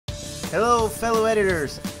Hello fellow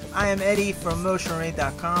editors, I am Eddie from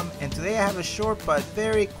MotionRay.com, and today I have a short but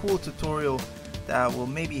very cool tutorial that will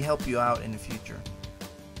maybe help you out in the future.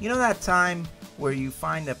 You know that time where you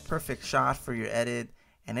find a perfect shot for your edit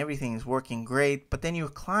and everything is working great, but then your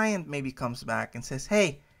client maybe comes back and says,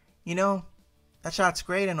 hey, you know, that shot's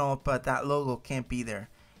great and all, but that logo can't be there.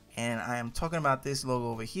 And I am talking about this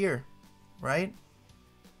logo over here, right?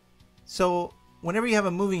 So whenever you have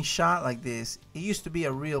a moving shot like this, it used to be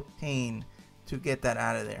a real pain to get that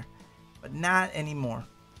out of there, but not anymore.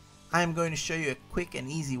 I am going to show you a quick and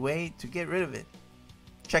easy way to get rid of it.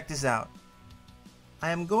 Check this out. I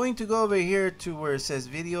am going to go over here to where it says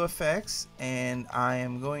video effects, and I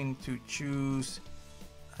am going to choose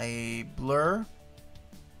a blur,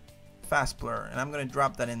 fast blur, and I'm going to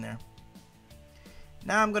drop that in there.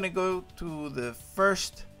 Now I'm going to go to the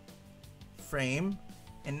first frame,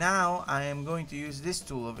 and now I am going to use this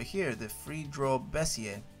tool over here, the Free Draw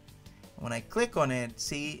Bezier. When I click on it,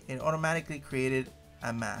 see, it automatically created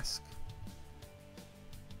a mask.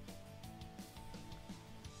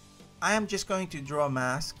 I am just going to draw a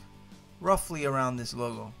mask roughly around this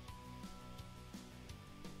logo.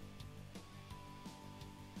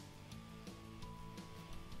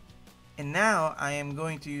 And now I am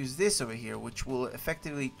going to use this over here, which will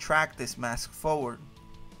effectively track this mask forward.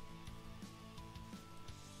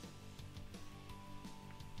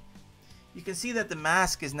 You can see that the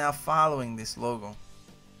mask is now following this logo.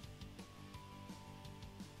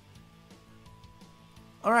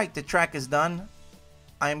 Alright, the track is done.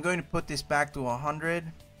 I am going to put this back to 100.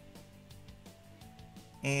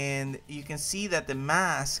 And you can see that the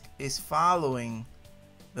mask is following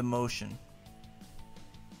the motion.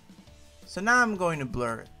 So now I'm going to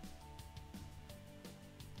blur it.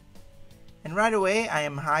 And right away I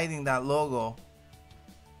am hiding that logo.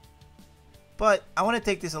 But I want to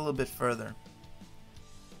take this a little bit further.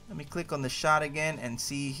 Let me click on the shot again and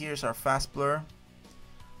see, here's our fast blur.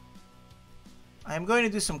 I'm going to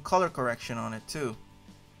do some color correction on it too.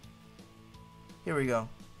 Here we go.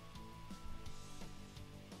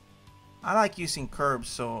 I like using curves,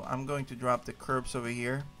 so I'm going to drop the curves over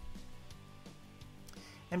here.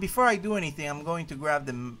 And before I do anything, I'm going to grab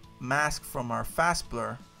the mask from our fast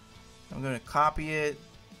blur. I'm going to copy it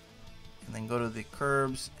and then go to the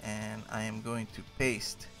curves, and I am going to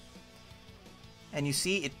paste. And you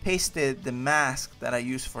see it pasted the mask that I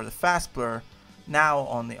used for the fast blur now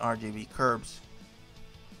on the RGB curves.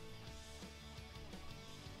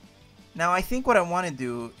 Now I think what I want to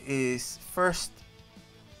do is first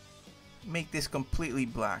make this completely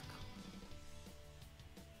black.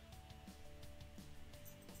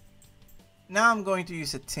 Now I'm going to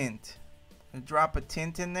use a tint. Drop a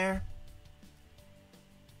tint in there.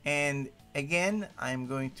 And again, I'm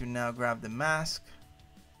going to now grab the mask,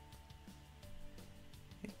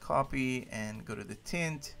 hit copy and go to the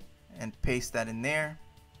tint and paste that in there.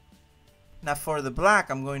 Now for the black,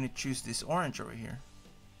 I'm going to choose this orange over here.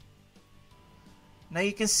 Now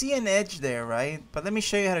you can see an edge there, right? But let me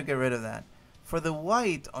show you how to get rid of that. For the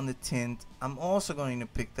white on the tint, I'm also going to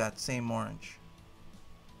pick that same orange.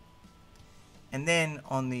 And then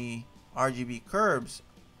on the RGB curves,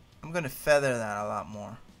 I'm going to feather that a lot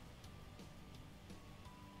more.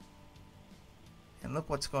 And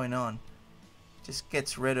look what's going on. Just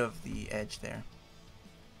gets rid of the edge there.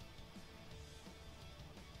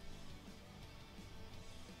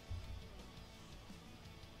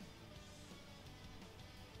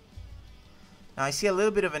 Now I see a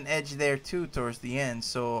little bit of an edge there too towards the end,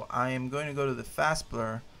 so I am going to go to the fast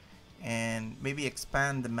blur and maybe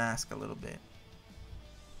expand the mask a little bit.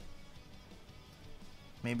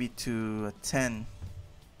 Maybe to a 10.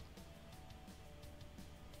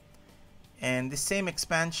 And the same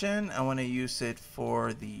expansion, I want to use it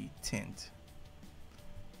for the tint.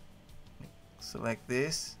 Select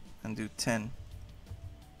this and do 10.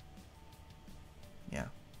 Yeah.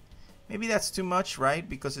 Maybe that's too much, right?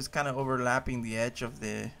 Because it's kind of overlapping the edge of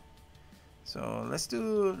the... So let's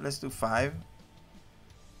do 5.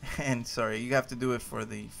 And sorry, you have to do it for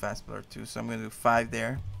the fast blur too. So I'm going to do 5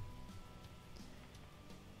 there.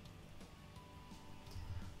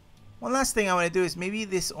 One last thing I want to do is maybe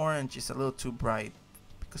this orange is a little too bright,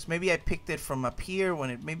 because maybe I picked it from up here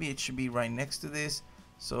when maybe it should be right next to this.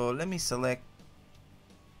 So let me select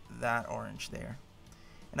that orange there,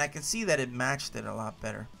 and I can see that it matched it a lot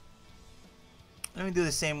better. Let me do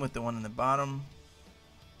the same with the one in the bottom.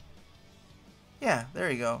 Yeah, there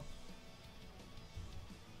you go.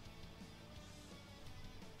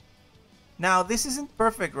 Now this isn't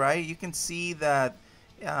perfect, right? You can see that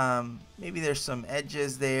maybe there's some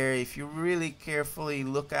edges there if you really carefully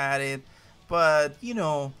look at it, but you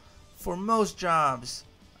know, for most jobs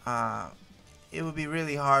it would be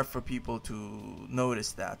really hard for people to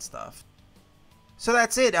notice that stuff. So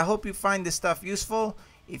that's it. I hope you find this stuff useful.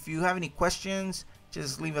 If you have any questions,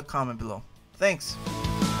 just leave a comment below. Thanks.